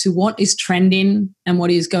listen to what is trending and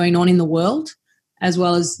what is going on in the world, as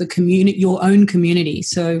well as the community, your own community.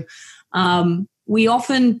 So we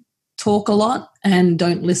often talk a lot and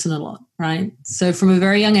don't listen a lot, right? So from a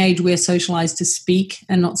very young age, we're socialized to speak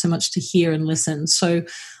and not so much to hear and listen. So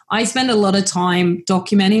I spend a lot of time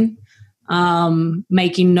documenting,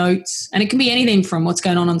 making notes, and it can be anything from what's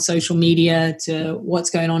going on social media to what's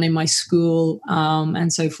going on in my school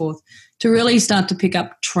and so forth, to really start to pick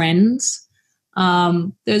up trends.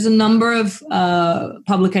 There's a number of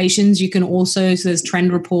publications you can also, so there's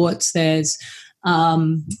trend reports, there's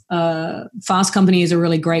Fast Company is a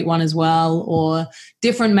really great one as well, or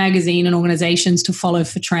different magazine and organizations to follow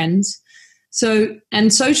for trends. So,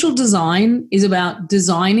 and social design is about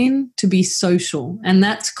designing to be social, and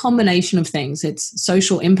that's a combination of things. It's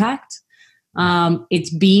social impact.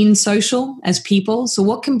 It's being social as people. So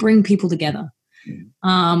what can bring people together?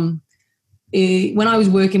 When I was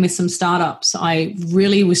working with some startups, I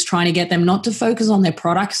really was trying to get them not to focus on their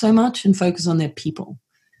product so much and focus on their people,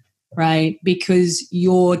 right? Because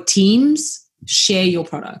your teams share your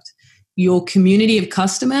product. Your community of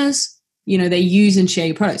customers, they use and share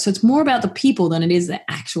your product. So it's more about the people than it is the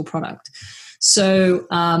actual product. So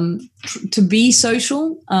to be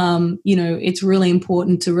social, it's really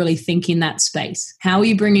important to really think in that space. How are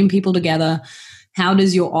you bringing people together? How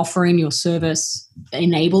does your offering, your service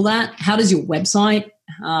enable that? How does your website?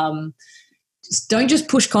 Don't just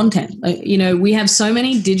push content. We have so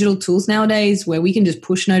many digital tools nowadays where we can just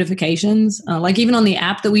push notifications. Like even on the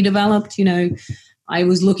app that we developed, I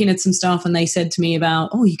was looking at some stuff and they said to me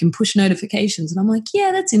about, you can push notifications. And I'm like,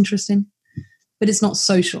 yeah, that's interesting. But it's not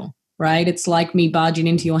social, right? It's like me barging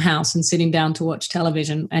into your house and sitting down to watch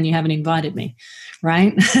television and you haven't invited me,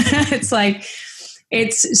 right? It's like,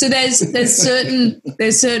 so there's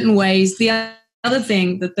certain ways. The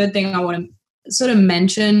third thing I want to sort of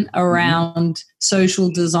mention around social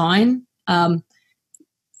design,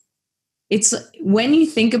 it's when you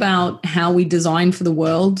think about how we design for the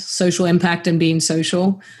world, social impact and being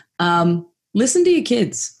social, listen to your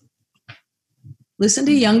kids. Listen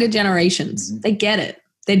to younger generations. They get it.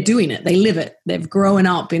 They're doing it. They live it. They've grown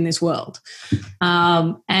up in this world.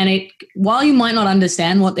 And while you might not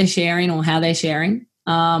understand what they're sharing or how they're sharing,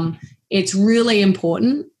 it's really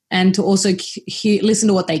important, and to also listen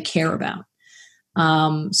to what they care about.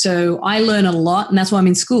 So I learn a lot, and that's why I'm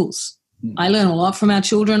in schools. I learn a lot from our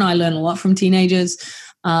children. I learn a lot from teenagers.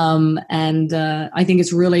 And I think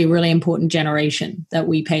it's really, really important generation that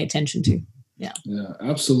we pay attention to. Yeah,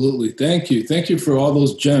 absolutely. Thank you. Thank you for all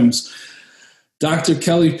those gems. Dr.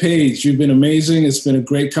 Kelly Page, you've been amazing. It's been a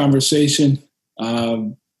great conversation.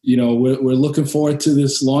 We're looking forward to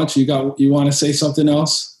this launch. You want to say something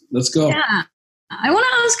else? Let's go. Yeah, I want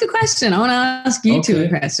to ask a question. I want to ask you two a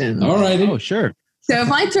question. All right. Oh, sure. So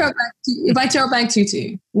if I throw it back to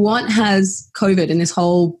you, what has COVID and this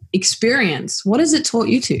whole experience, what has it taught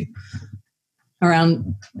you two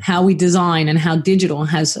around how we design and how digital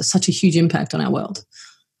has such a huge impact on our world?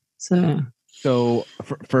 So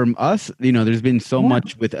for us, there's been so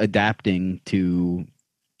much with adapting to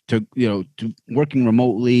working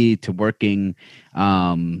remotely, to working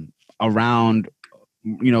around,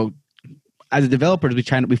 as a developer, we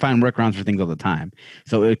find workarounds for things all the time.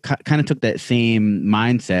 So it kind of took that same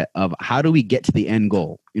mindset of how do we get to the end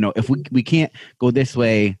goal? If we can't go this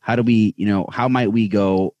way, how do we, how might we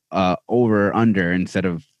go over, under instead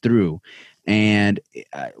of through? And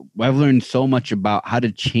I've learned so much about how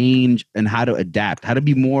to change and how to adapt, how to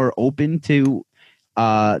be more open to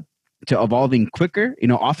evolving quicker.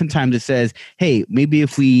 Oftentimes it says, hey, maybe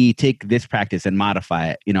if we take this practice and modify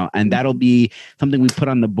it, and that'll be something we put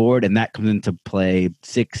on the board, and that comes into play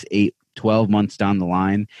 6, 8, 12 months down the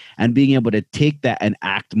line, and being able to take that and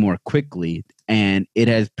act more quickly. And it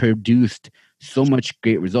has produced so much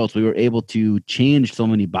great results. We were able to change so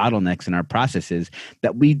many bottlenecks in our processes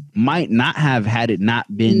that we might not have had it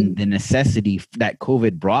not been the necessity that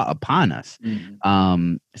COVID brought upon us.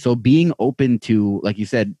 So being open to, like you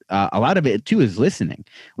said, a lot of it too is listening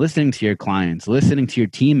to your clients, listening to your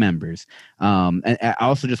team members. And I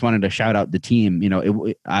also just wanted to shout out the team.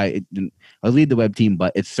 I lead the web team,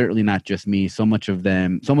 but it's certainly not just me. So much of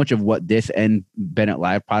what this and Bennett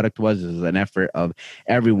Live product was is an effort of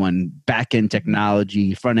everyone, back-end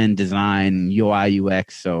technology, front-end design, UI,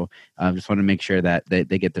 UX. So I just want to make sure that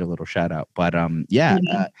they get their little shout out. But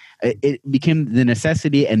it became the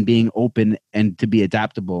necessity, and being open and to be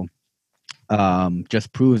adaptable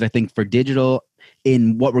just proves, I think, for digital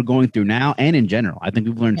in what we're going through now and in general. I think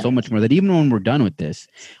we've learned so much more that even when we're done with this,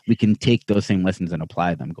 we can take those same lessons and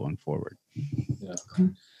apply them going forward. Yeah.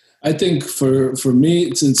 I think for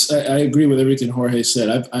me, since I agree with everything Jorge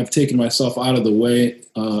said, I've taken myself out of the way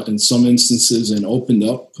in some instances and opened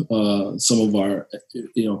up some of our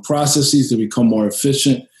processes to become more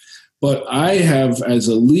efficient. But I have, as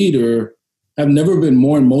a leader, have never been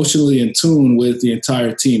more emotionally in tune with the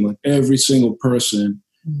entire team, like every single person.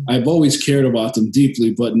 I've always cared about them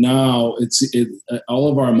deeply, but now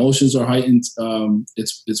all of our emotions are heightened.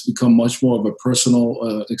 It's become much more of a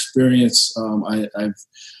personal experience.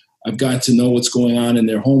 I've gotten to know what's going on in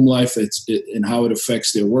their home life and how it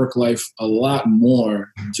affects their work life a lot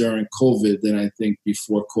more during COVID than I think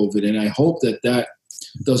before COVID. And I hope that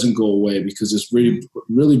doesn't go away, because it's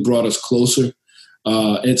really brought us closer.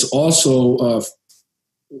 It's also,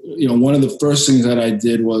 one of the first things that I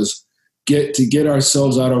did was get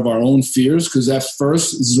ourselves out of our own fears, because that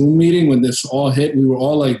first Zoom meeting, when this all hit, we were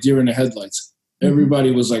all like deer in the headlights.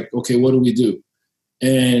 Everybody was like, okay, what do we do?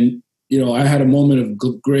 And, I had a moment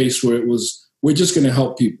of grace where it was, we're just going to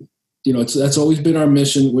help people. That's always been our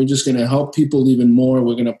mission. We're just going to help people even more.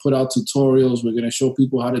 We're going to put out tutorials. We're going to show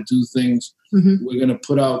people how to do things. We're going to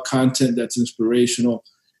put out content that's inspirational.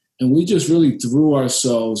 And we just really threw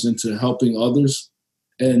ourselves into helping others.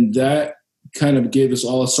 And that kind of gave us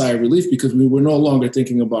all a sigh of relief because we were no longer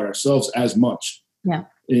thinking about ourselves as much. Yeah.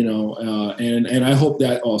 And I hope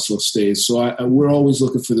that also stays. So we're always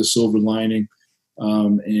looking for the silver lining,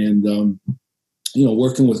 working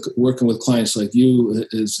with clients like you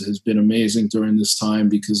has been amazing during this time,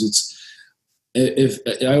 because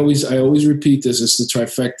I always repeat this, it's the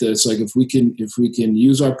trifecta. It's like if we can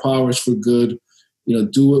use our powers for good,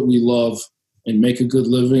 do what we love and make a good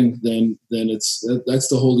living, then that's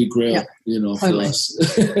the holy grail, for us.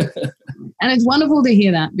 And it's wonderful to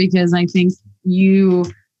hear that, because I think you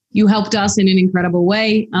helped us in an incredible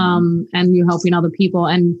way, and you're helping other people,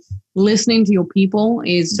 and listening to your people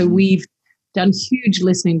is, so we've done huge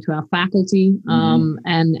listening to our faculty,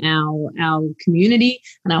 and our community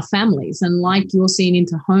and our families. And like you're seeing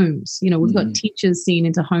into homes, we've got teachers seeing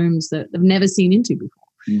into homes that they've never seen into before,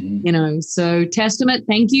 so testament.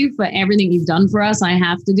 Thank you for everything you've done for us. I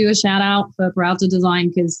have to do a shout out for Peralta Design,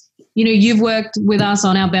 because, you've worked with us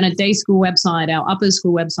on our Bennett Day School website, our upper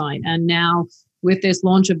school website, and now with this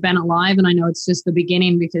launch of Bennett Live. And I know it's just the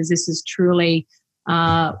beginning, because this is truly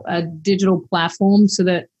a digital platform so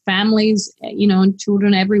that families, and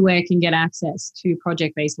children everywhere can get access to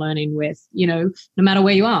project-based learning with, no matter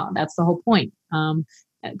where you are. That's the whole point.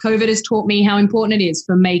 COVID has taught me how important it is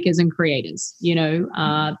for makers and creators,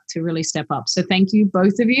 to really step up. So thank you,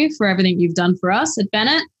 both of you, for everything you've done for us at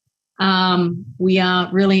Bennett. We are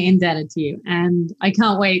really indebted to you, and I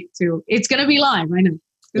can't wait it's going to be live. I know.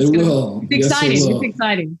 It's exciting. Yes, it will. It's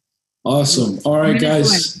exciting. Awesome. All right,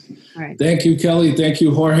 guys. All right. Thank you, Kelly. Thank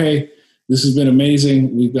you, Jorge. This has been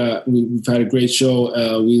amazing. We've had a great show.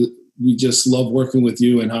 We just love working with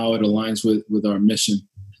you and how it aligns with our mission.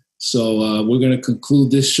 So we're going to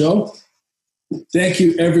conclude this show. Thank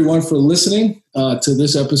you, everyone, for listening to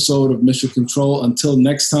this episode of Mission Control. Until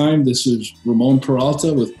next time, this is Ramon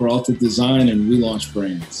Peralta with Peralta Design and Relaunch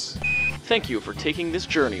Brands. Thank you for taking this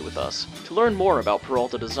journey with us. To learn more about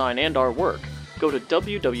Peralta Design and our work, go to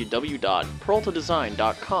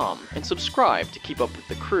www.peraltadesign.com and subscribe to keep up with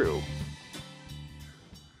the crew.